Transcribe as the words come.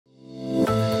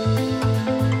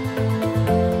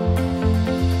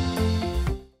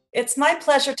It's my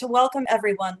pleasure to welcome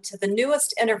everyone to the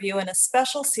newest interview in a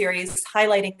special series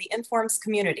highlighting the Informs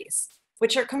communities,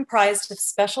 which are comprised of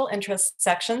special interest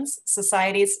sections,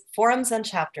 societies, forums, and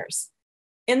chapters.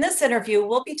 In this interview,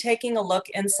 we'll be taking a look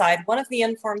inside one of the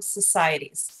Informs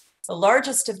societies, the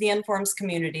largest of the Informs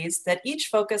communities that each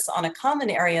focus on a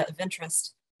common area of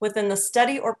interest within the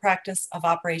study or practice of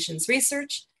operations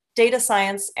research, data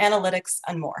science, analytics,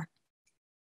 and more.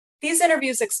 These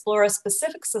interviews explore a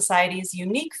specific society's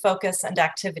unique focus and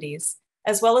activities,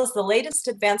 as well as the latest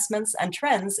advancements and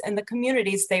trends in the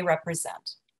communities they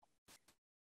represent.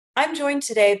 I'm joined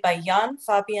today by Jan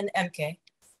Fabian Ehmke,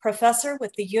 professor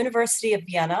with the University of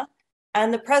Vienna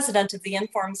and the president of the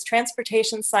Informs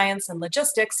Transportation Science and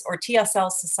Logistics, or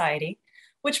TSL Society,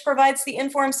 which provides the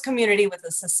Informs community with a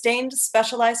sustained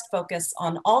specialized focus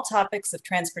on all topics of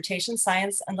transportation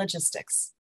science and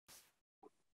logistics.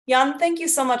 Jan, thank you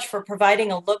so much for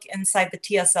providing a look inside the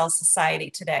TSL Society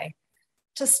today.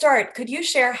 To start, could you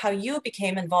share how you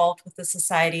became involved with the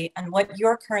Society and what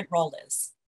your current role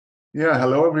is? Yeah,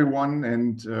 hello everyone.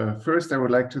 And first I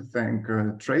would like to thank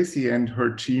Tracy and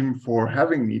her team for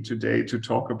having me today to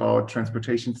talk about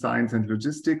transportation science and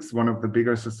logistics, one of the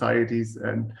bigger societies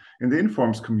in the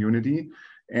Informs community,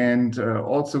 and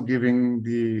also giving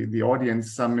the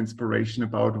audience some inspiration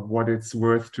about what it's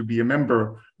worth to be a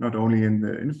member, not only in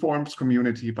the Informs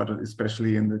community, but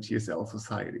especially in the TSL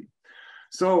Society.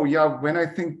 So yeah, when I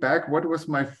think back, what was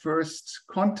my first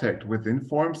contact with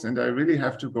Informs? And I really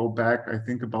have to go back, I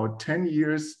think about 10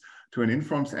 years to an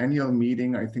Informs annual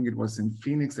meeting. I think it was in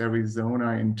Phoenix,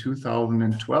 Arizona in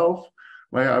 2012,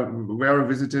 where I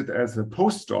visited as a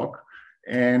postdoc.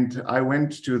 And I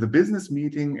went to the business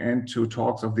meeting and to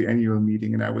talks of the annual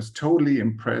meeting, and I was totally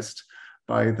impressed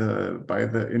by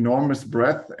the enormous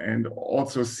breadth, and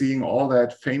also seeing all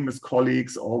that famous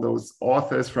colleagues, all those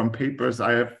authors from papers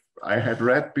I had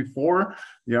read before.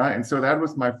 Yeah, and so that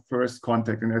was my first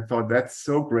contact, and I thought that's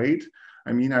so great.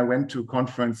 I mean, I went to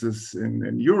conferences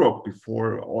in Europe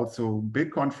before, also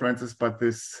big conferences, but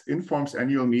this Informs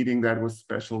annual meeting, that was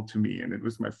special to me. And it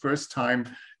was my first time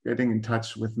getting in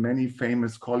touch with many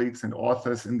famous colleagues and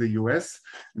authors in the US.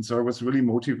 And so I was really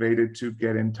motivated to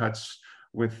get in touch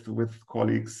with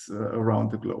colleagues around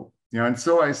the globe. Yeah, and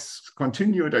so I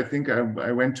continued. I think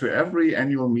I went to every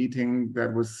annual meeting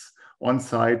that was on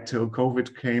site till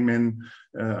COVID came in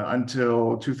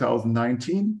until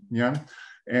 2019. Yeah.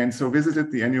 And so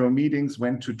visited the annual meetings,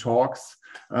 went to talks,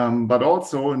 but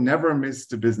also never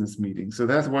missed a business meeting. So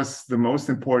that was the most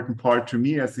important part to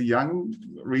me as a young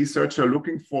researcher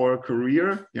looking for a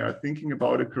career, thinking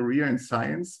about a career in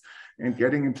science and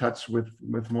getting in touch with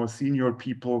more senior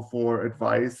people for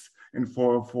advice and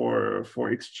for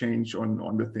exchange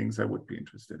on the things I would be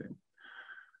interested in.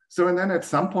 So, and then at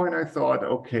some point I thought,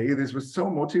 okay, this was so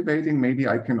motivating, maybe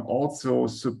I can also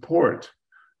support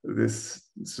this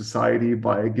society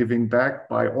by giving back,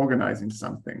 by organizing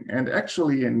something. And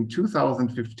actually in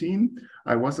 2015,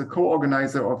 I was a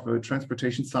co-organizer of a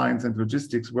transportation science and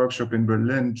logistics workshop in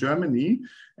Berlin, Germany.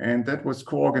 And that was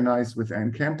co-organized with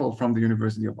Ann Campbell from the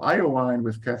University of Iowa and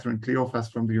with Catherine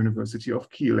Kleofas from the University of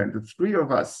Kiel. And the three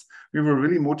of us, we were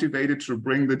really motivated to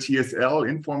bring the TSL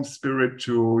Inform spirit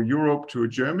to Europe, to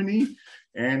Germany.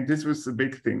 And this was a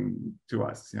big thing to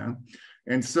us, yeah.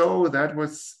 And so that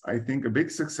was, I think, a big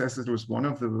success. It was one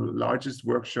of the largest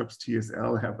workshops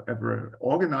TSL have ever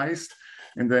organized.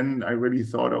 And then I really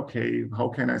thought, okay, how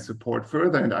can I support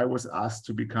further? And I was asked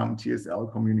to become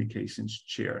TSL communications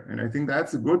chair. And I think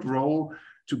that's a good role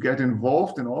to get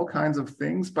involved in all kinds of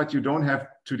things, but you don't have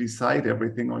to decide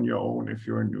everything on your own if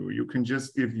you're new. You can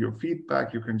just give your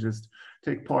feedback. You can just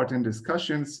take part in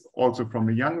discussions, also from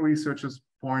a young researcher's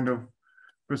point of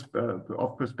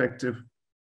perspective.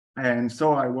 And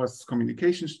so I was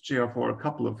communications chair for a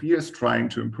couple of years, trying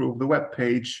to improve the web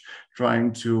page,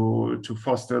 trying to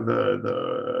foster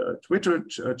the Twitter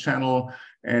channel.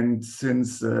 And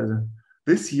since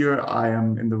this year,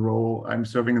 I'm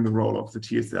serving in the role of the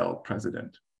TSL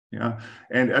president. Yeah,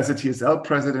 and as a TSL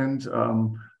president,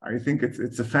 I think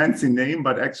it's a fancy name,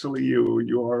 but actually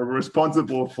you are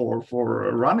responsible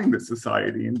for running the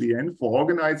society in the end, for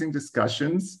organizing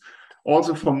discussions,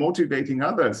 also for motivating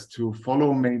others to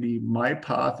follow maybe my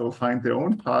path or find their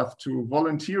own path to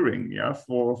volunteering,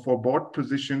 for board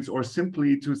positions, or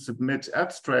simply to submit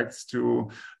abstracts to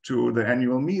the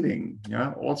annual meeting,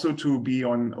 also to be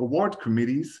on award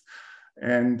committees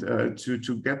and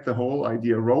to get the whole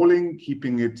idea rolling,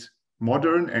 keeping it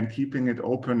modern and keeping it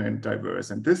open and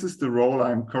diverse. And this is the role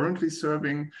I'm currently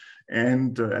serving.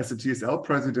 And as a TSL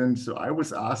president, so I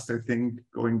was asked, I think,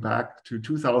 going back to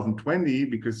 2020,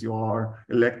 because you are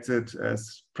elected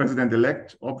as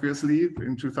president-elect, obviously,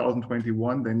 in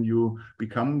 2021, then you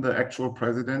become the actual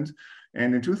president.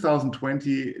 And in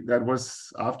 2020, that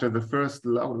was after the first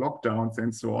lockdowns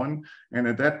and so on. And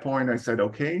at that point, I said,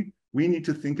 okay, we need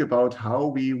to think about how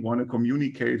we want to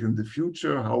communicate in the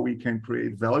future, how we can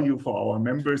create value for our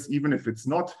members, even if it's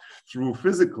not through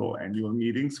physical annual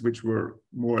meetings, which were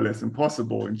more or less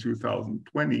impossible in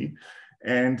 2020.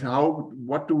 And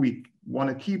what do we want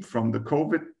to keep from the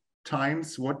COVID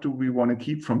times? What do we want to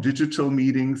keep from digital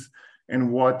meetings? And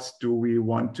what do we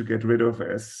want to get rid of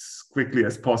as quickly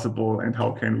as possible? And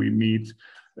how can we meet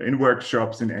in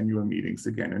workshops and annual meetings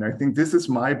again? And I think this is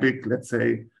my big, let's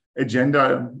say,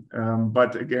 agenda.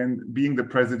 But again, being the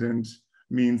president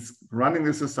means running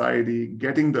the society,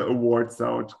 getting the awards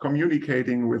out,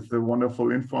 communicating with the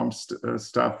wonderful Inform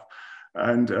staff,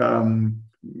 and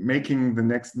making the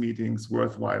next meetings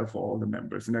worthwhile for all the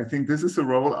members. And I think this is a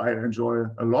role I enjoy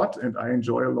a lot, and I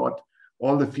enjoy a lot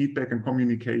all the feedback and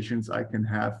communications I can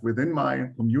have within my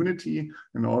community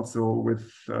and also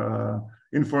with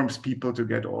Inform's people to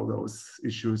get all those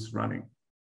issues running.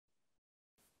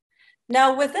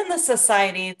 Now, within the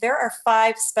society, there are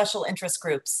 5 special interest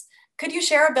groups. Could you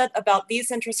share a bit about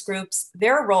these interest groups,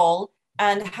 their role,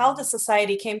 and how the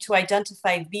society came to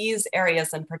identify these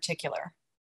areas in particular?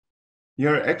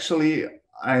 Yeah, actually,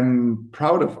 I'm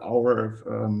proud of our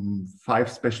 5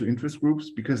 special interest groups,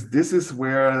 because this is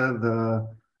where the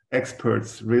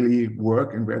experts really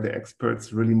work and where the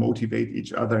experts really motivate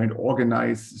each other and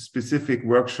organize specific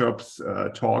workshops,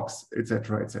 talks,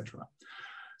 etc., etc.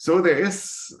 So there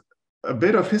is a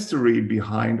bit of history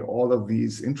behind all of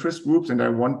these interest groups, and I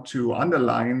want to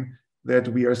underline that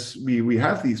we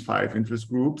have these 5 interest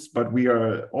groups, but we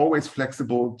are always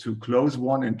flexible to close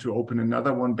one and to open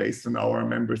another one based on our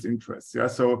members' interests. Yeah,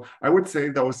 so I would say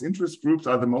those interest groups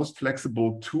are the most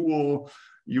flexible tool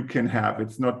you can have.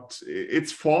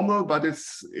 It's formal, but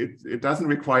it doesn't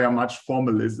require much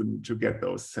formalism to get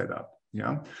those set up.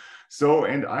 Yeah, so,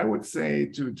 and I would say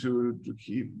to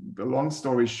keep the long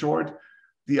story short,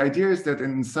 the idea is that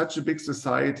in such a big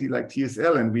society like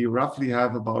TSL, and we roughly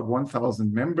have about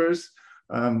 1,000 members,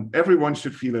 everyone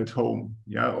should feel at home.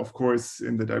 Yeah, of course,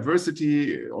 in the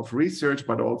diversity of research,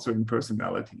 but also in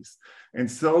personalities. And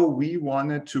so we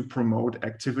wanted to promote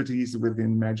activities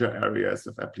within major areas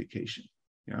of application.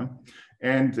 Yeah,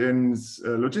 and in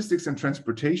logistics and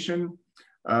transportation,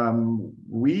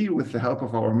 we, with the help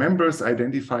of our members,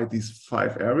 identified these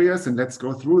 5 areas, and let's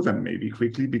go through them maybe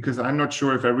quickly, because I'm not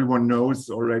sure if everyone knows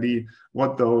already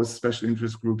what those special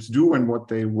interest groups do and what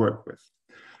they work with.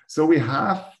 So we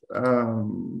have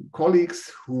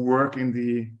colleagues who work in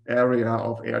the area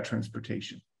of air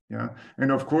transportation. Yeah,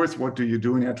 and of course, what do you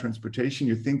do in air transportation?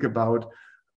 You think about,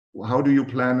 how do you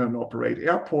plan and operate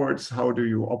airports? How do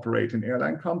you operate an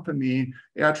airline company?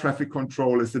 Air traffic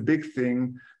control is a big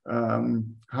thing.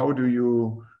 How do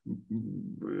you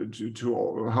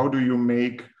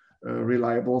make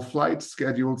reliable flight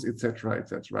schedules, etc.,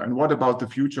 etc.? And what about the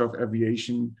future of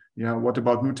aviation? Yeah, what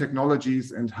about new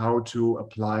technologies and how to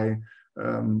apply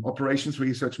operations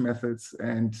research methods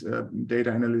and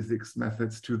data analytics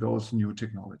methods to those new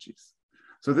technologies?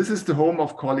 So this is the home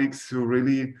of colleagues who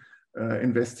really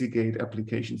investigate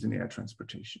applications in air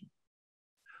transportation.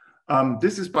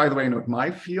 This is, by the way, not my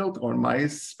field or my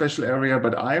special area,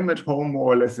 but I'm at home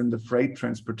more or less in the freight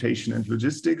transportation and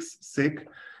logistics, SIG.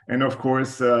 And of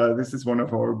course, this is one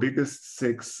of our biggest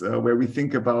SIGs where we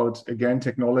think about, again,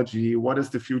 technology. What is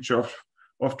the future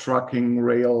of trucking,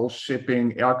 rail,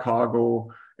 shipping, air cargo,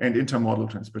 and intermodal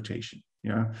transportation?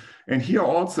 Yeah, and here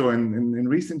also in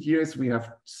recent years, we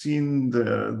have seen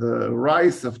the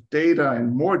rise of data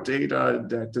and more data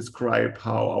that describe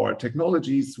how our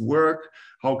technologies work,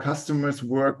 how customers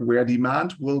work, where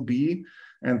demand will be.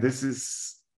 And this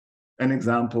is an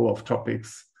example of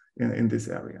topics in this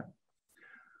area.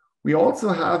 We also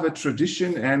have a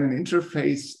tradition and an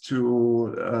interface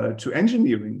to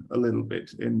engineering a little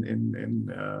bit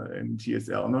in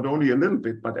TSL. Not only a little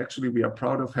bit, but actually we are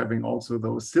proud of having also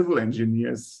those civil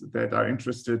engineers that are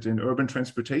interested in urban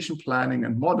transportation planning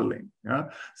and modeling.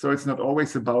 Yeah, so it's not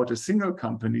always about a single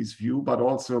company's view, but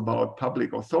also about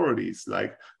public authorities.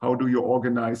 Like, how do you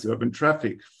organize urban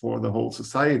traffic for the whole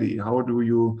society? How do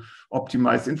you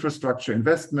optimize infrastructure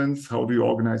investments? How do you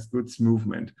organize goods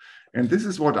movement? And this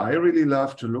is what I really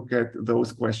love, to look at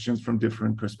those questions from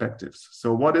different perspectives.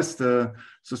 So what is the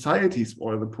society's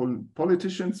or the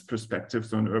politicians'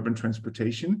 perspectives on urban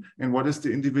transportation, and what is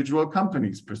the individual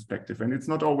company's perspective? And it's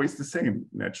not always the same,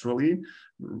 naturally,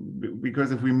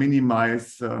 because if we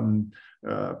minimize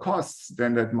costs,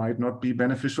 then that might not be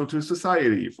beneficial to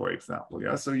society, for example.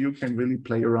 Yeah, so you can really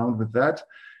play around with that.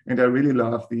 And I really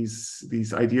love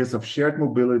these ideas of shared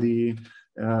mobility,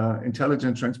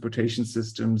 intelligent transportation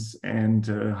systems, and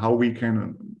how we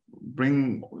can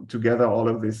bring together all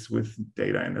of this with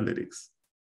data analytics.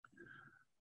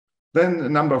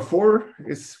 Then number 4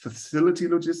 is facility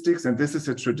logistics, and this is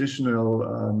a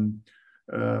traditional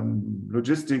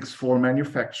logistics for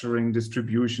manufacturing,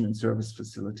 distribution, and service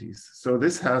facilities. So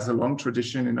this has a long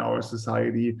tradition in our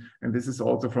society, and this is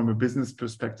also from a business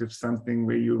perspective something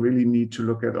where you really need to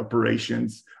look at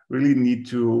operations, really need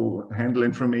to handle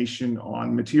information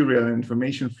on material and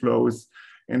information flows,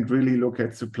 and really look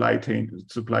at supply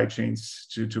chains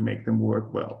to make them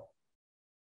work well.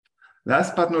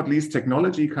 Last but not least,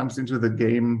 technology comes into the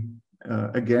game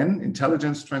again.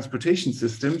 Intelligent transportation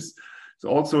systems. It's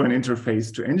also an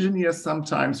interface to engineers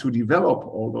sometimes who develop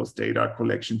all those data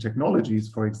collection technologies,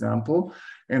 for example.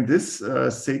 And this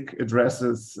SIG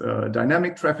addresses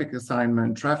dynamic traffic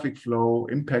assignment, traffic flow,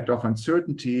 impact of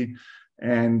uncertainty,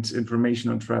 and information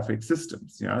on traffic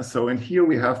systems. Yeah. So, and here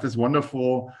we have this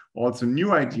wonderful, also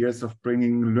new ideas of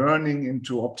bringing learning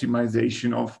into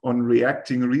optimization on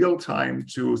reacting real time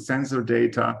to sensor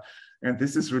data. And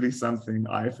this is really something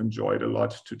I've enjoyed a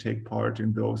lot to take part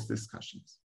in those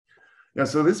discussions. Yeah,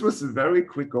 so this was a very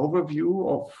quick overview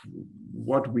of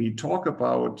what we talk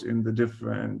about in the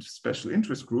different special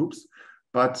interest groups,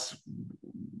 but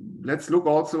let's look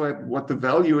also at what the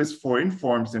value is for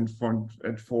Informs and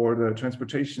for the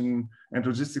Transportation and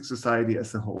Logistics Society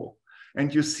as a whole.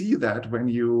 And you see that when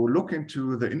you look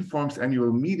into the Informs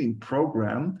annual meeting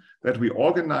program, that we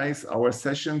organize our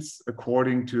sessions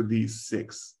according to these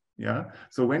 6. Yeah.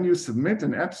 So when you submit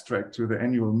an abstract to the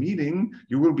annual meeting,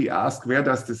 you will be asked, where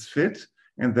does this fit?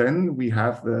 And then we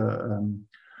have the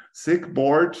SIG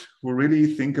board who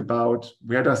really think about,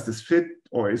 where does this fit?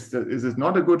 Or is it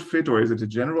not a good fit? Or is it a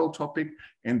general topic?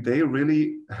 And they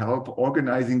really help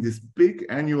organizing this big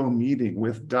annual meeting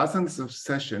with dozens of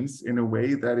sessions in a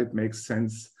way that it makes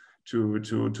sense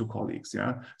to colleagues.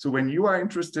 Yeah. So when you are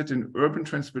interested in urban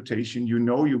transportation, you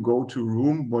know, you go to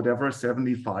room whatever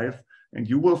 75, and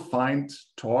you will find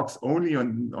talks only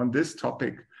on this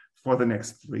topic for the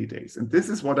next 3 days. And this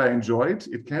is what I enjoyed.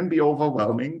 It can be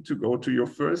overwhelming to go to your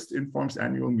first Informs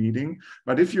annual meeting,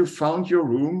 but if you found your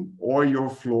room or your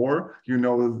floor, you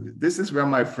know, this is where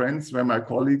my friends, where my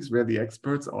colleagues, where the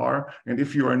experts are. And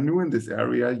if you are new in this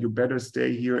area, you better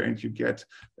stay here and you get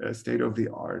a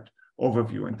state-of-the-art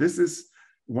overview. And this is,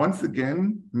 once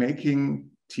again, making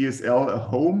TSL a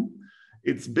home.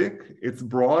 It's big, it's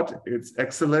broad, it's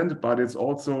excellent, but it's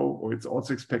also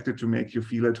expected to make you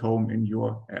feel at home in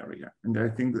your area. And I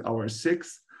think our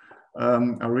 6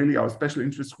 are really our special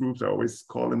interest groups. I always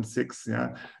call them 6.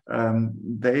 Yeah,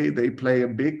 they play a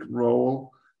big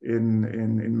role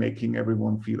in making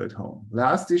everyone feel at home.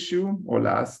 Last issue or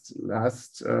last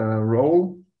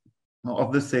role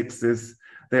of the 6 is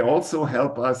they also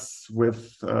help us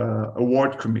with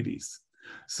award committees.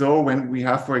 So when we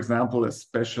have, for example, a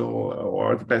special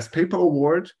or the best paper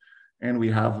award, and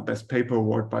we have a best paper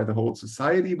award by the whole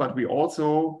society, but we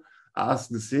also ask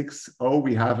the 6, oh,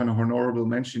 we have an honorable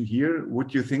mention here.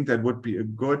 Would you think that would be a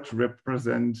good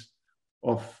represent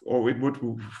of, or it would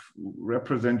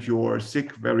represent your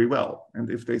SIG very well? And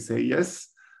if they say yes,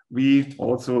 we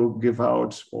also give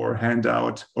out or hand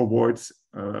out awards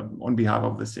on behalf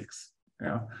of the 6.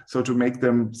 Yeah. So to make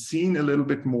them seen a little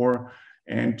bit more,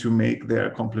 and to make their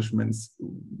accomplishments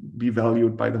be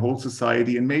valued by the whole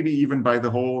society and maybe even by the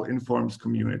whole Informs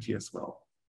community as well.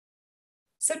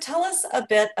 So tell us a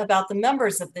bit about the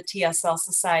members of the TSL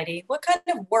Society. What kind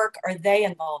of work are they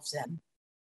involved in?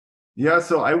 Yeah,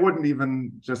 so I wouldn't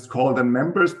even just call them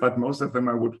members, but most of them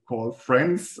I would call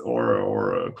friends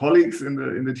or colleagues in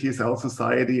the TSL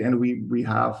Society. And we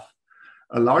have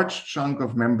a large chunk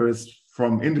of members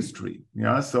from industry.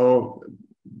 Yeah, so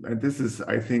and this is,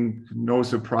 I think, no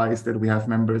surprise that we have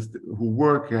members who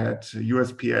work at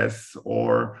USPS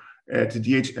or at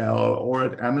DHL or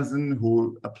at Amazon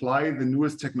who apply the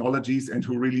newest technologies and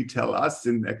who really tell us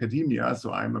in academia.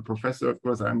 So I'm a professor, of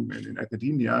course, I'm in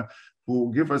academia,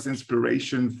 who give us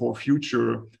inspiration for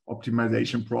future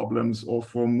optimization problems or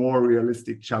for more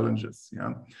realistic challenges.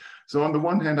 Yeah. So on the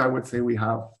one hand, I would say we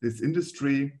have this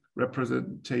industry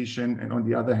representation, and on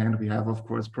the other hand, we have, of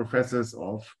course, professors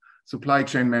of supply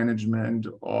chain management,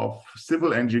 of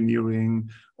civil engineering,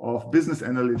 of business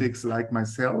analytics like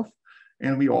myself,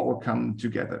 and we all come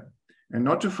together. And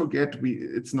not to forget,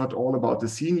 it's not all about the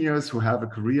seniors who have a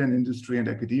career in industry and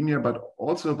academia, but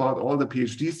also about all the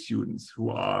PhD students who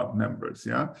are members,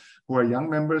 who are young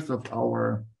members of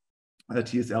our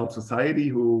TSL society,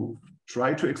 who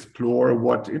try to explore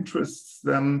what interests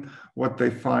them, what they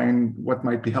find, what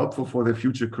might be helpful for their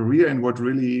future career, and what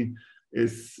really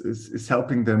is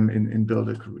helping them in build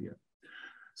a career.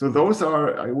 So those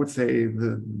are, I would say,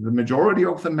 the majority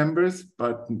of the members,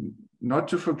 but not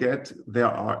to forget, there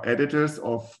are editors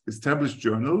of established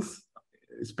journals,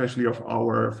 especially of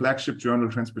our flagship journal,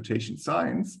 Transportation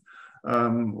Science,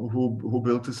 who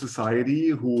built a society,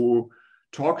 who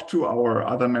talk to our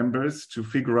other members to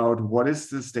figure out what is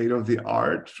the state of the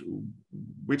art,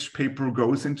 which paper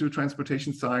goes into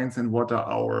transportation science, and what are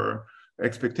our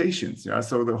expectations.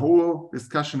 So the whole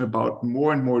discussion about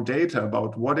more and more data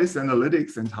about what is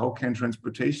analytics and how can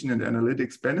transportation and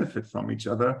analytics benefit from each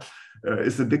other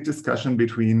is a big discussion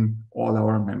between all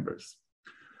our members.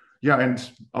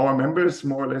 And our members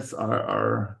more or less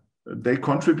they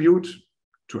contribute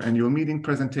to annual meeting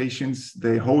presentations,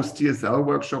 they host TSL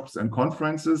workshops and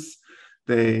conferences,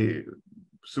 they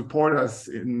support us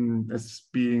as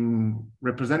being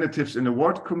representatives in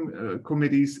award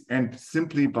committees, and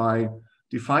simply by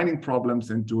defining problems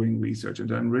and doing research.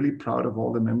 And I'm really proud of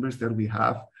all the members that we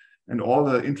have and all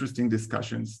the interesting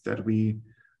discussions that we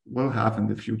will have in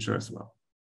the future as well.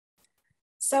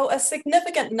 So a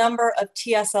significant number of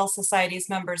TSL Society's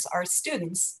members are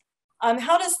students.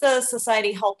 How does the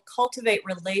Society help cultivate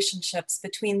relationships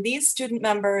between these student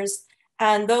members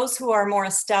and those who are more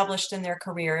established in their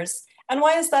careers? And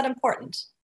why is that important?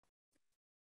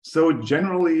 So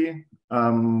generally,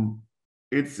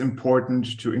 it's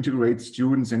important to integrate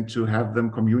students and to have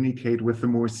them communicate with the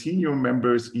more senior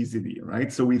members easily,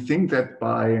 right? So we think that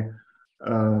by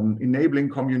enabling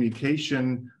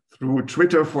communication through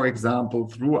Twitter, for example,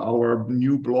 through our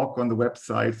new blog on the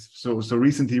website. So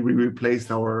recently we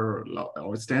replaced our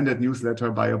standard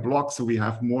newsletter by a blog, so we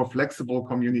have more flexible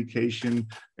communication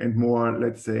and more,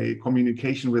 let's say,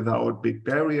 communication without big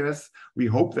barriers. We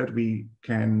hope that we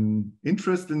can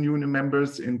interest the new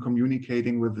members in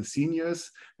communicating with the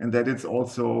seniors, and that it's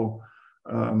also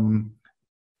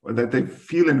that they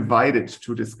feel invited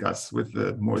to discuss with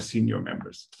the more senior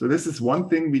members. So this is one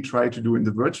thing we try to do in the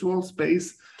virtual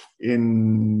space.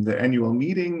 In the annual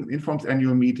meeting, Inform's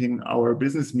annual meeting, our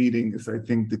business meeting is, I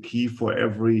think, the key for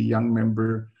every young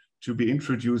member to be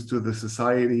introduced to the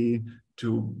society,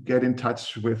 to get in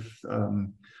touch with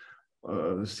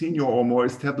senior or more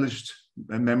established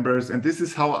members. And this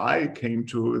is how I came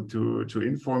to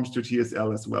Informs, to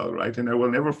TSL as well, right? And I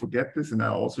will never forget this. And I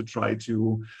also try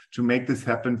to make this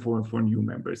happen for new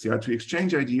members, to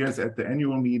exchange ideas at the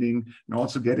annual meeting and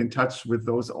also get in touch with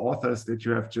those authors that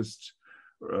you have just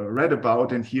read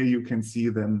about. And here you can see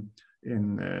them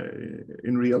in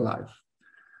real life.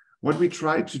 What we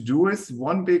try to do is,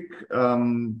 one big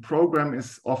program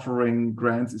is offering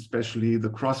grants, especially the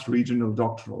cross-regional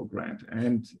doctoral grant.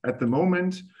 And at the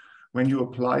moment, when you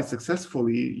apply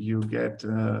successfully, you get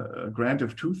a grant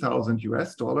of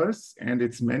 $2,000, and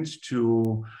it's meant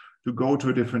to go to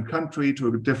a different country, to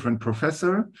a different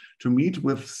professor, to meet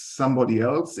with somebody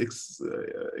else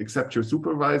except your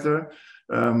supervisor,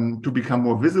 to become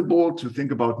more visible, to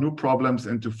think about new problems,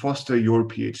 and to foster your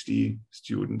PhD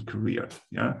student career.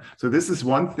 So this is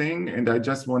one thing, and I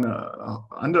just want to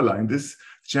underline this.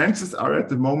 Chances are at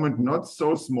the moment not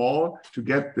so small to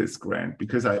get this grant,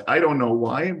 because I don't know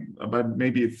why, but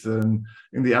maybe it's in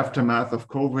the aftermath of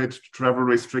COVID, travel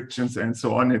restrictions and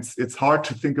so on. It's hard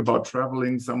to think about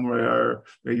traveling somewhere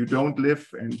where you don't live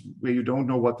and where you don't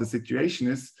know what the situation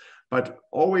is. But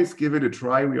always give it a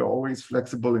try. We are always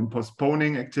flexible in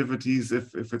postponing activities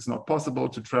if it's not possible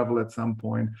to travel at some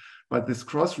point. But this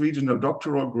cross-regional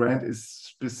doctoral grant is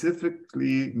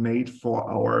specifically made for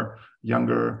our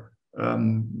younger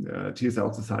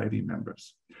TSL Society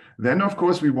members. Then, of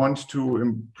course, we want to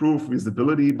improve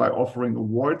visibility by offering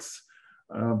awards,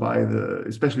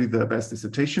 especially the Best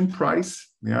Dissertation Prize.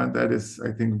 That is,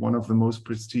 I think, one of the most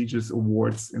prestigious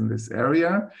awards in this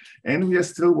area. And we are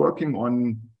still working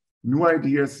on new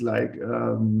ideas like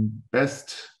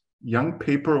Best Young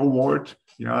Paper Award.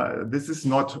 This is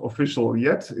not official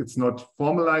yet. It's not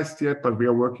formalized yet, but we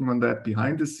are working on that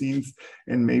behind the scenes,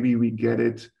 and maybe we get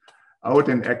it out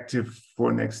and active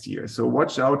for next year. So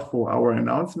watch out for our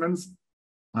announcements.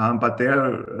 but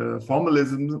their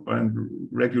formalism and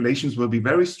regulations will be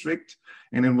very strict,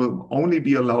 and it will only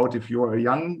be allowed if you're a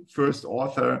young first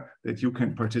author that you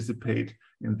can participate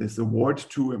in this award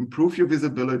to improve your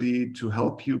visibility, to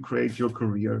help you create your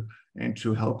career, and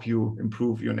to help you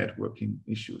improve your networking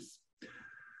issues.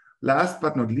 Last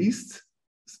but not least,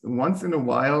 once in a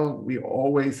while, we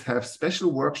always have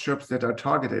special workshops that are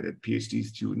targeted at PhD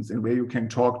students and where you can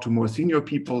talk to more senior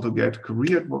people to get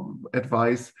career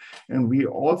advice. And we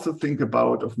also think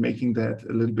about of making that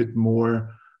a little bit more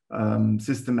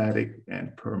systematic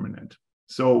and permanent.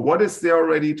 So what is there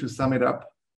already? To sum it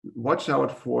up, watch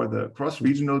out for the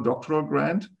cross-regional doctoral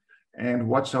grant and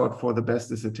watch out for the best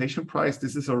dissertation prize.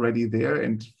 This is already there.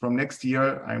 And from next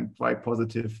year, I'm quite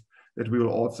positive that we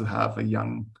will also have a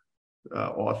young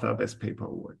author best paper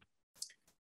award.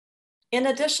 In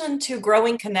addition to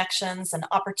growing connections and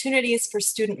opportunities for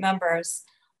student members,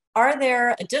 are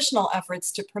there additional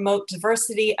efforts to promote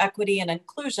diversity, equity, and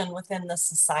inclusion within the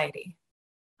society?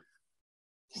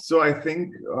 So I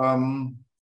think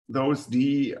those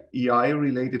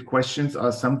DEI-related questions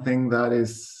are something that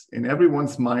is in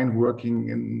everyone's mind working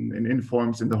in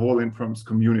Informs, in the whole Informs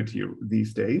community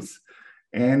these days.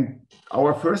 And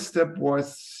our first step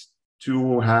was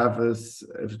to have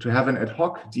an ad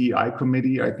hoc DEI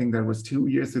committee. I think that was 2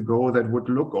 years ago, that would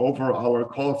look over our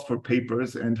calls for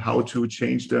papers and how to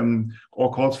change them,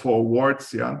 or calls for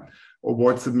awards,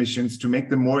 award submissions, to make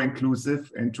them more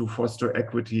inclusive and to foster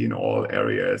equity in all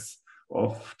areas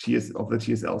of the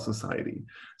TSL society.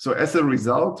 So as a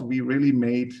result, we really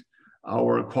made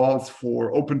our calls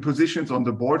for open positions on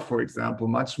the board, for example,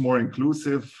 much more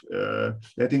inclusive,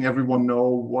 letting everyone know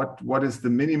what is the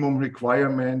minimum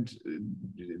requirement,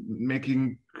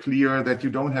 making clear that you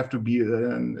don't have to be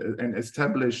an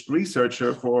established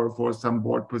researcher for some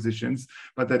board positions,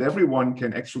 but that everyone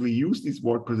can actually use these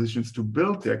board positions to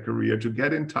build their career, to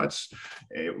get in touch,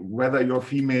 whether you're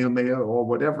female, male, or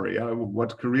whatever,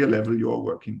 what career level you're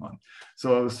working on.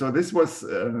 So this was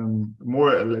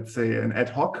more, let's say, an ad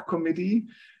hoc committee,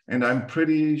 and I'm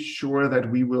pretty sure that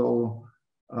we will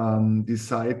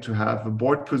decide to have a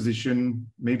board position,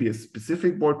 maybe a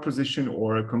specific board position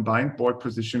or a combined board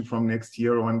position from next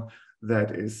year on,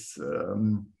 that is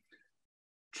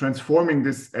transforming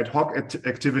this ad hoc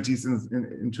activities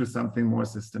into something more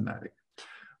systematic.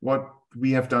 What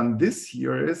we have done this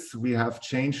year is we have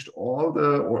changed all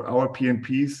our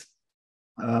PNPs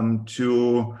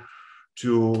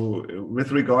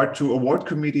with regard to award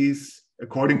committees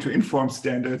according to Inform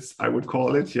standards, I would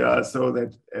call it, so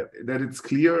that it's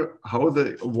clear how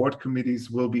the award committees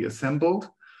will be assembled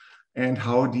and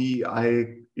how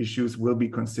DEI issues will be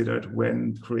considered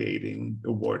when creating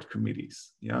award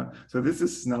committees. So this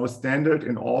is now standard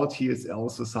in all TSL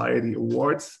Society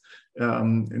awards.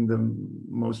 In the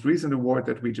most recent award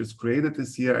that we just created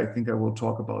this year, I think I will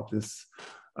talk about this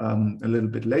a little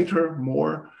bit later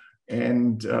more.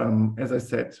 And as I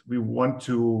said, we want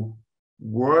to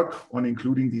work on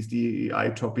including these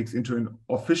DEI topics into an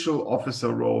official officer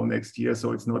role next year.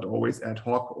 So it's not always ad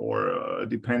hoc or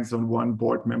depends on one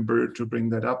board member to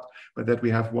bring that up, but that we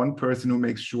have one person who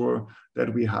makes sure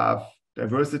that we have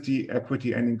diversity,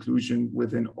 equity, and inclusion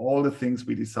within all the things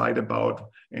we decide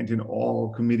about and in all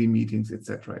committee meetings,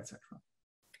 etc., etc.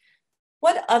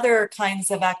 What other kinds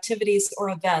of activities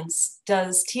or events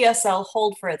does TSL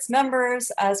hold for its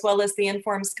members as well as the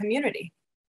Informs community?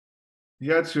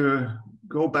 To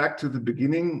go back to the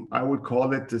beginning, I would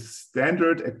call it the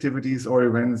standard activities or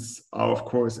events are, of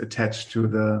course, attached to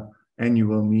the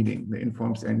annual meeting, the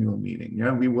Informs annual meeting.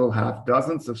 We will have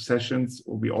dozens of sessions,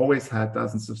 or we always had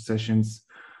dozens of sessions,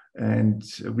 and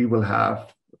we will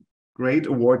have great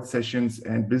award sessions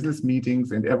and business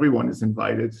meetings, and everyone is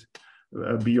invited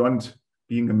beyond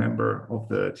being a member of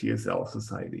the TSL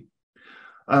society.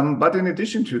 But in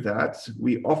addition to that,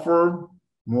 we offer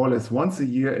more or less once a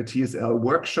year a TSL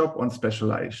workshop on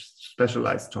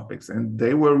specialized topics. And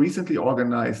they were recently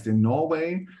organized in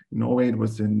Norway. In Norway, it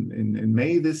was in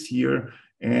May this year.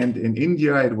 And in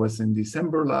India, it was in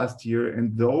December last year.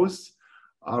 And those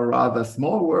are rather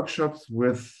small workshops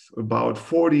with about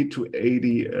 40 to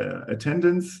 80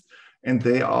 attendants. And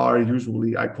they are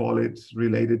usually, I call it,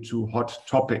 related to hot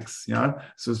topics.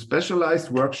 So specialized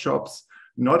workshops,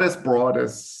 not as broad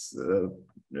as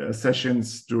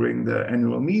sessions during the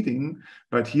annual meeting,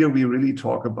 but here we really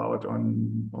talk about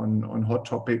on hot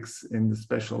topics in the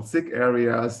special sick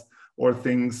areas or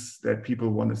things that people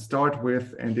want to start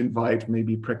with, and invite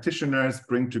maybe practitioners,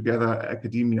 bring together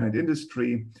academia and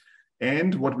industry.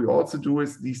 And what we also do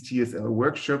is these TSL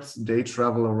workshops, they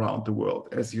travel around the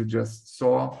world. As you just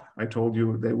saw, I told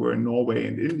you they were in Norway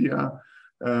and India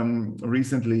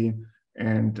recently.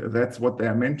 And that's what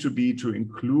they're meant to be, to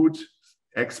include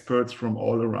experts from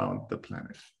all around the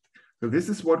planet. So this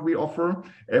is what we offer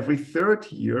every third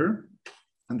year.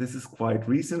 And this is quite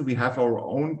recent. We have our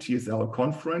own TSL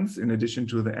conference in addition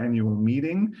to the annual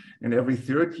meeting. And every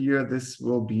third year, this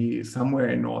will be somewhere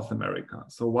in North America.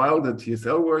 So while the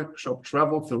TSL workshop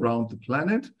travels around the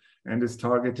planet and is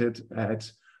targeted at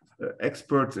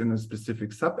experts in a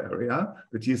specific sub-area,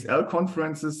 the TSL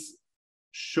conferences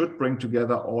should bring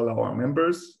together all our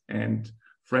members and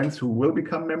friends who will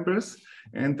become members,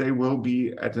 and they will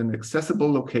be at an accessible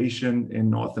location in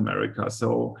North America.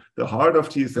 So the heart of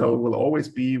TSL will always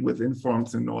be with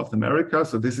Informs in North America.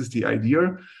 So this is the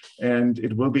idea, and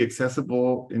it will be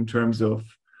accessible in terms of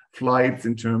flights,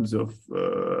 in terms of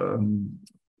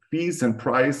fees and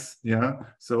price. Yeah.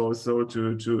 So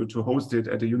to host it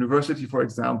at a university, for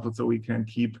example, so we can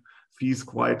keep fees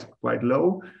quite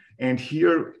low. And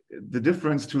here, the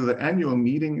difference to the annual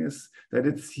meeting is that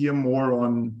it's here more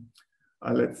on,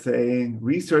 let's say,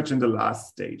 research in the last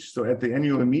stage. So at the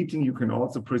annual meeting, you can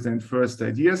also present first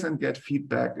ideas and get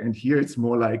feedback. And here it's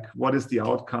more like, what is the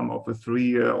outcome of a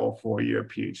 3-year or 4-year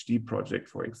PhD project,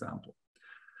 for example.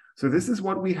 So this is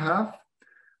what we have.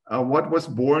 What was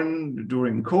born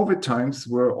during COVID times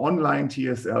were online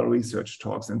TSL research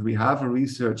talks. And we have a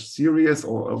research series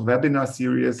or a webinar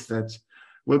series that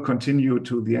will continue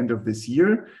to the end of this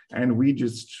year, and we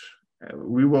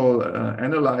will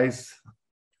analyze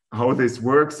how this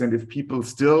works and if people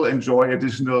still enjoy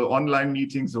additional online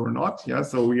meetings or not. Yeah,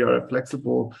 so we are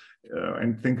flexible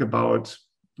and think about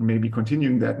maybe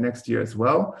continuing that next year as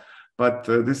well. But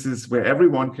this is where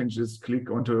everyone can just click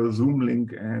onto a Zoom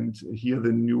link and hear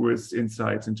the newest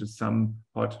insights into some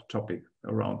hot topic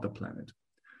around the planet.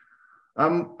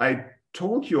 I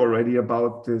told you already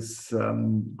about this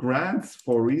grants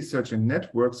for research and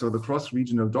networks, so the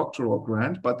cross-regional doctoral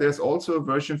grant, but there's also a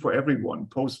version for everyone,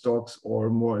 postdocs or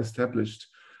more established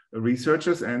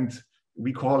researchers, and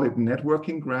we call it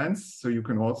networking grants. So you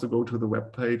can also go to the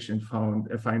webpage and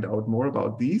find out more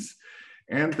about these.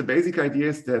 And the basic idea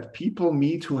is that people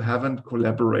meet who haven't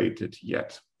collaborated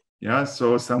yet. Yeah,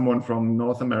 so someone from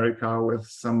North America with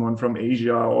someone from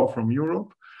Asia or from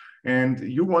Europe, and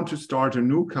you want to start a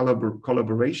new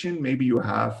collaboration. Maybe you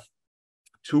have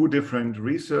 2 different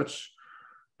research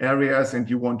areas and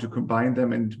you want to combine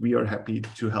them, and we are happy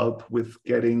to help with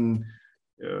getting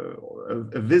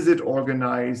a visit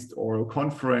organized or a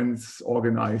conference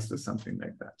organized or something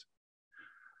like that.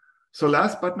 So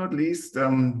last but not least,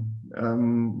 and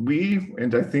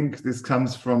I think this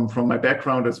comes from my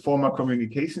background as former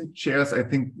communication chairs, I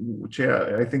think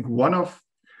one of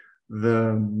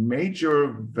the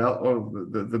major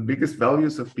the biggest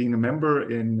values of being a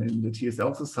member in the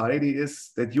TSL society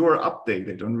is that you are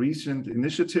updated on recent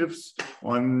initiatives,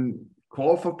 on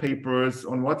call for papers,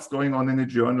 on what's going on in the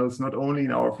journals, not only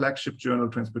in our flagship journal,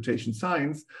 Transportation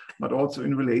Science, but also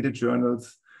in related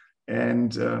journals.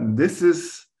 And this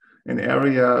is an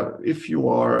area, if you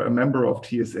are a member of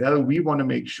TSL, we want to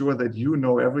make sure that you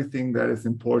know everything that is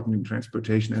important in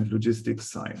transportation and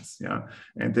logistics science, yeah,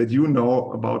 and that you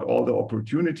know about all the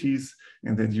opportunities,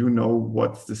 and that you know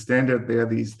what's the standard there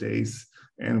these days,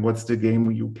 and what's the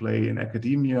game you play in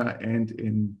academia and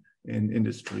in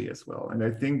industry as well. And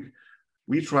I think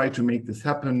we try to make this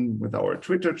happen with our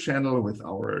Twitter channel, with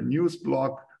our news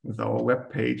blog, with our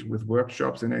webpage, with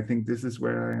workshops, and I think this is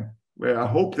where I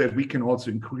hope that we can also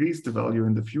increase the value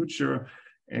in the future,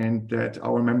 and that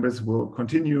our members will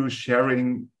continue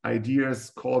sharing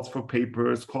ideas, calls for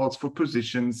papers, calls for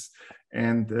positions,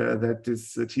 and that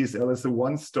this TSL is a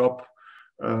one-stop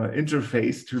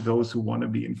interface to those who want to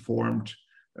be informed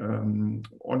on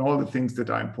all the things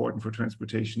that are important for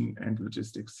transportation and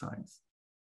logistics science.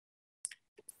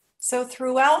 So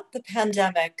throughout the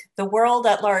pandemic, the world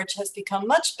at large has become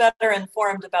much better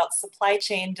informed about supply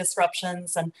chain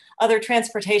disruptions and other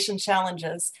transportation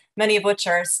challenges, many of which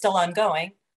are still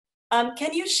ongoing.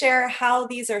 Can you share how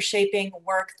these are shaping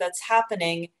work that's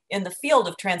happening in the field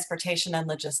of transportation and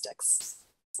logistics?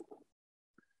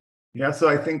 Yeah, so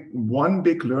I think one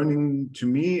big learning to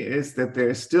me is that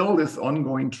there's still this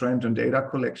ongoing trend on data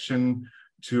collection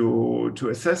to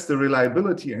assess the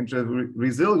reliability and the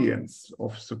resilience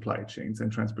of supply chains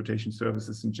and transportation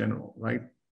services in general, right?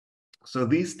 So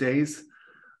these days,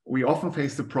 we often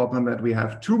face the problem that we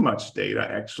have too much data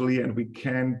actually, and we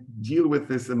can't deal with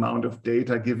this amount of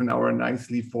data given our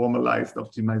nicely formalized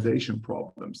optimization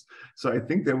problems. So I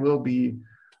think there will be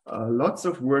lots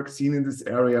of work seen in this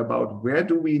area about where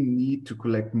do we need to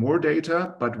collect more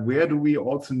data, but where do we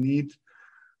also need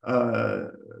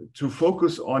to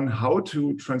focus on how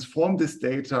to transform this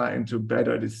data into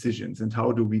better decisions, and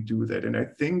how do we do that? And I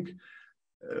think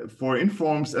for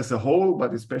Informs as a whole,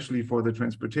 but especially for the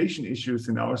transportation issues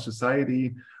in our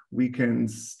society, we can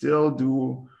still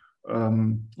do,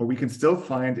 or we can still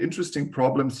find interesting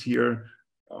problems here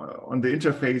on the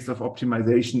interface of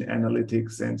optimization,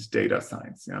 analytics, and data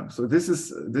science. Yeah, so this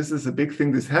is a big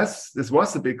thing. This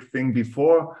was a big thing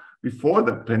before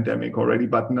the pandemic already,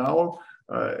 but now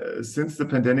since the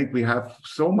pandemic, we have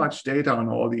so much data on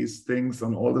all these things,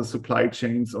 on all the supply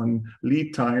chains, on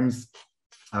lead times,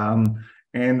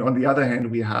 and on the other hand,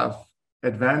 we have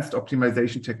advanced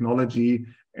optimization technology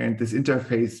and this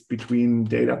interface between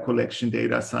data collection,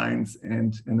 data science,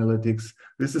 and analytics.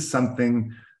 This is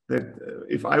something that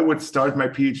if I would start my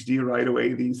PhD right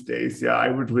away these days, yeah, I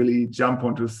would really jump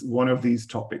onto one of these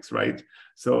topics, right?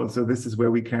 So this is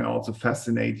where we can also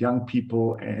fascinate young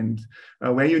people, and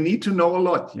where you need to know a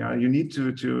lot. Yeah, you need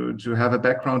to have a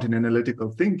background in analytical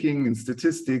thinking, in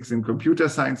statistics, in computer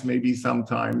science, maybe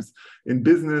sometimes in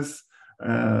business,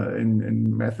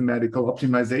 in mathematical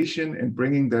optimization, and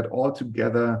bringing that all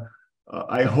together.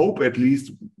 I hope at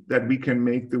least that we can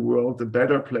make the world a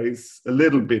better place a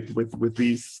little bit with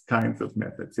these kinds of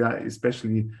methods, yeah,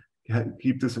 especially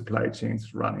keep the supply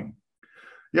chains running.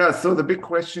 Yeah, so the big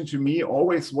question to me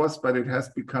always was, but it has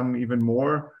become even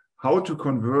more, how to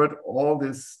convert all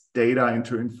this data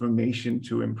into information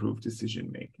to improve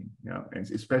decision making, yeah, and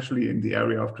especially in the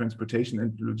area of transportation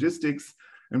and logistics.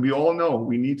 And we all know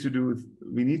we need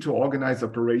to organize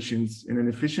operations in an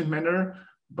efficient manner,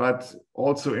 but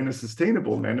also in a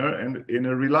sustainable manner and in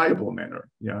a reliable manner.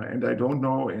 Yeah, and I don't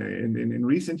know, in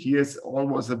recent years, all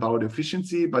was about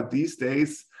efficiency, but these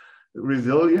days,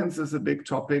 resilience is a big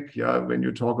topic. Yeah, when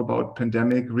you talk about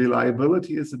pandemic,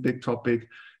 reliability is a big topic.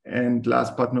 And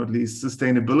last but not least,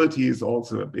 sustainability is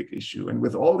also a big issue. And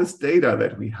with all this data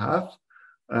that we have,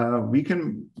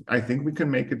 I think we can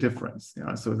make a difference.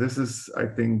 Yeah, so this is, I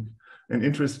think, an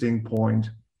interesting point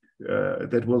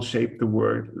that will shape the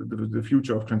world, the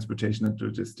future of transportation and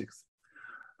logistics.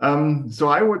 So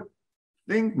I would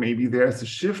think maybe there's a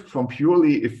shift from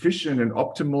purely efficient and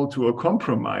optimal to a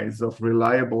compromise of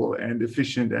reliable and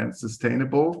efficient and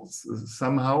sustainable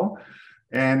somehow.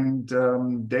 And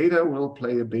data will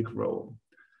play a big role.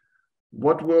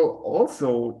 What will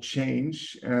also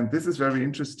change, and this is very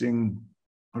interesting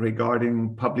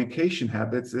regarding publication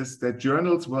habits, is that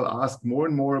journals will ask more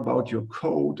and more about your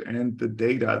code and the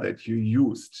data that you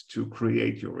used to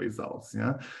create your results.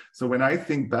 Yeah. So when I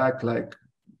think back like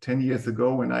 10 years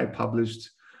ago, when I published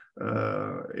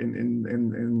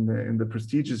in the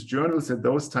prestigious journals, at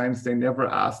those times they never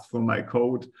asked for my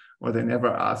code, or they never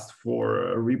asked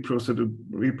for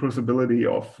reproducibility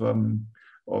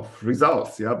of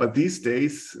results. Yeah. But these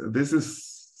days, this is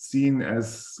seen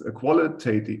as a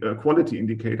quality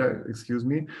indicator, excuse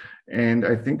me. And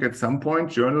I think at some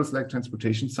point, journals like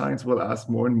Transportation Science will ask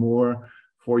more and more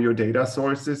for your data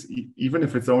sources, even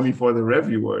if it's only for the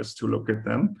reviewers to look at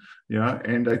them. Yeah,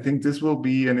 and I think this will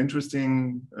be an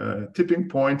interesting tipping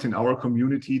point in our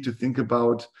community to think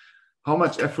about how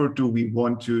much effort do we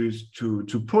want to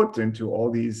put into all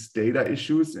these data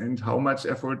issues, and how much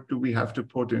effort do we have to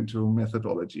put into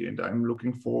methodology. And I'm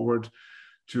looking forward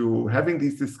to having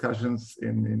these discussions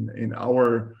in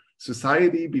our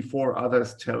society before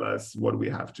others tell us what we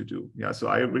have to do. Yeah, so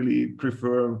I really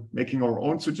prefer making our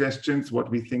own suggestions, what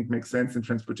we think makes sense in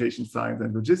transportation science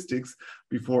and logistics,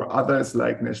 before others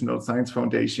like National Science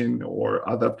Foundation or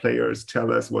other players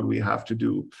tell us what we have to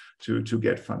do to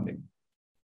get funding.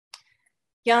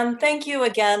 Jan, thank you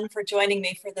again for joining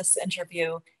me for this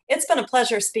interview. It's been a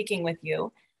pleasure speaking with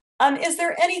you. Is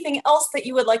there anything else that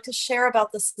you would like to share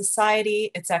about the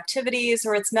society, its activities,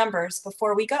 or its members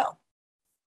before we go?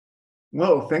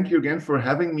 Well, thank you again for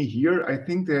having me here. I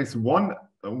think there's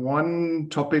one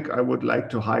topic I would like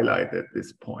to highlight at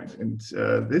this point. And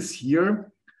this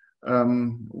year,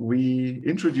 we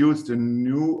introduced a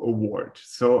new award.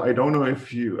 So I don't know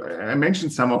if I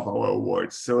mentioned some of our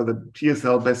awards. So the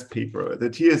TSL Best Paper, the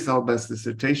TSL Best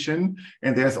Dissertation,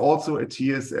 and there's also a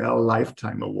TSL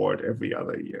Lifetime Award every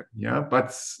other year. Yeah,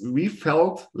 but we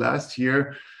felt last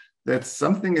year that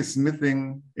something is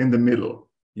missing in the middle.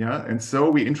 Yeah, and so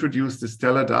we introduced the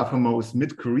Stella Darfamos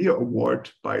Mid-Career Award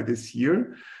by this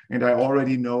year, and I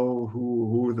already know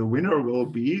who the winner will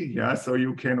be. Yeah, so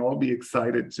you can all be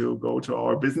excited to go to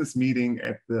our business meeting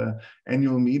at the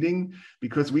annual meeting,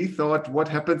 because we thought, what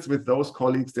happens with those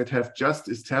colleagues that have just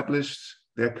established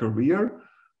their career?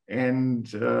 And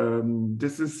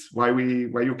this is why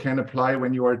you can apply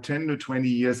when you are 10 to 20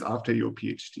 years after your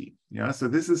PhD. Yeah, so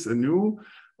this is a new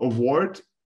award.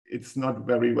 It's not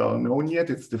very well known yet.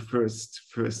 It's the first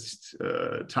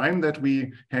time that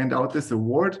we hand out this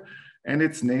award. and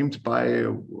it's named by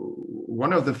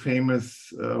one of the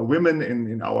famous women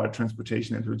in our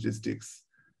transportation and logistics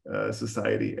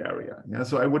society area. Yeah,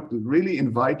 so I would really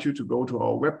invite you to go to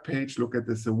our webpage, look at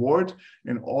this award,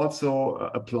 and also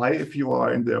apply if you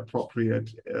are in the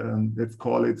appropriate, let's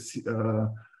call it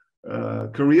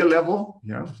career level.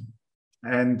 Yeah,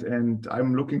 and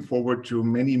I'm looking forward to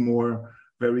many more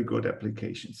very good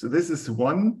applications. So this is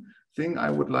one thing I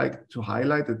would like to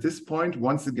highlight at this point.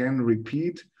 Once again,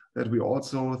 repeat that we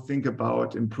also think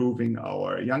about improving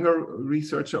our Younger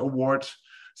Researcher Award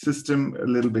system a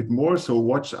little bit more. So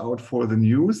watch out for the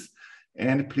news,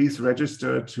 and please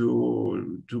register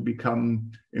to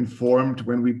become informed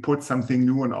when we put something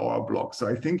new on our blog. So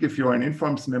I think if you're an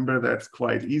Informs member, that's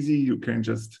quite easy. You can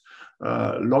just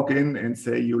log in and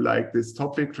say you like this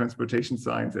topic, transportation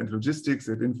science and logistics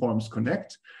at Informs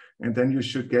Connect. And then you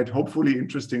should get hopefully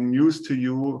interesting news to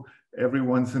you every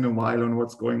once in a while on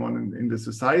what's going on in the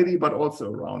society, but also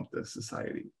around the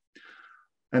society.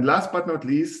 And last but not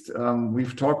least,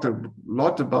 we've talked a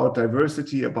lot about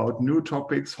diversity, about new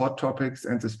topics, hot topics,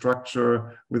 and the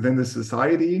structure within the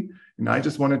society. And I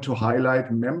just wanted to highlight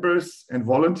members and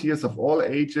volunteers of all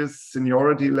ages,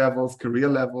 seniority levels, career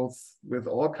levels, with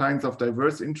all kinds of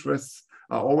diverse interests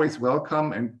are always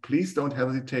welcome. And please don't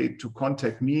hesitate to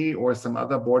contact me or some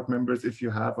other board members if you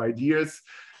have ideas,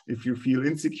 if you feel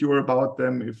insecure about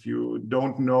them, if you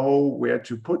don't know where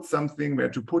to put something, where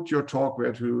to put your talk,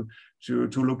 where to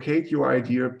locate your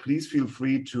idea, please feel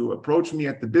free to approach me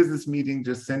at the business meeting.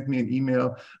 Just send me an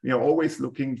email. We are always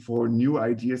looking for new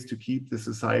ideas to keep the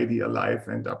society alive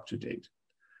and up to date.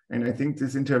 And I think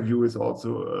this interview is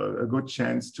also a good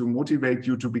chance to motivate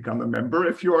you to become a member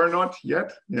if you are not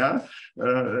yet. Yeah,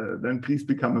 then please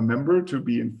become a member to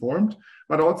be informed,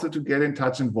 but also to get in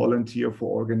touch and volunteer for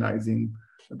organizing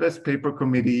a best paper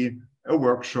committee, a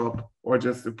workshop, or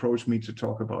just approach me to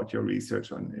talk about your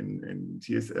research on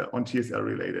TSL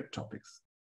related topics.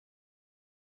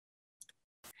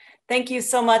 Thank you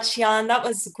so much, Jan. That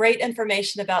was great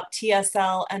information about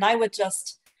TSL, and I would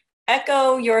just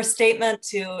echo your statement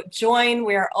to join.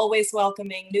 We are always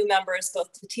welcoming new members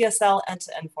both to TSL and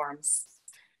to Informs.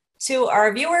 To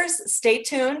our viewers, stay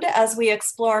tuned as we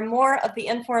explore more of the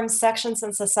Informs sections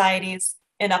and societies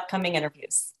in upcoming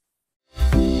interviews.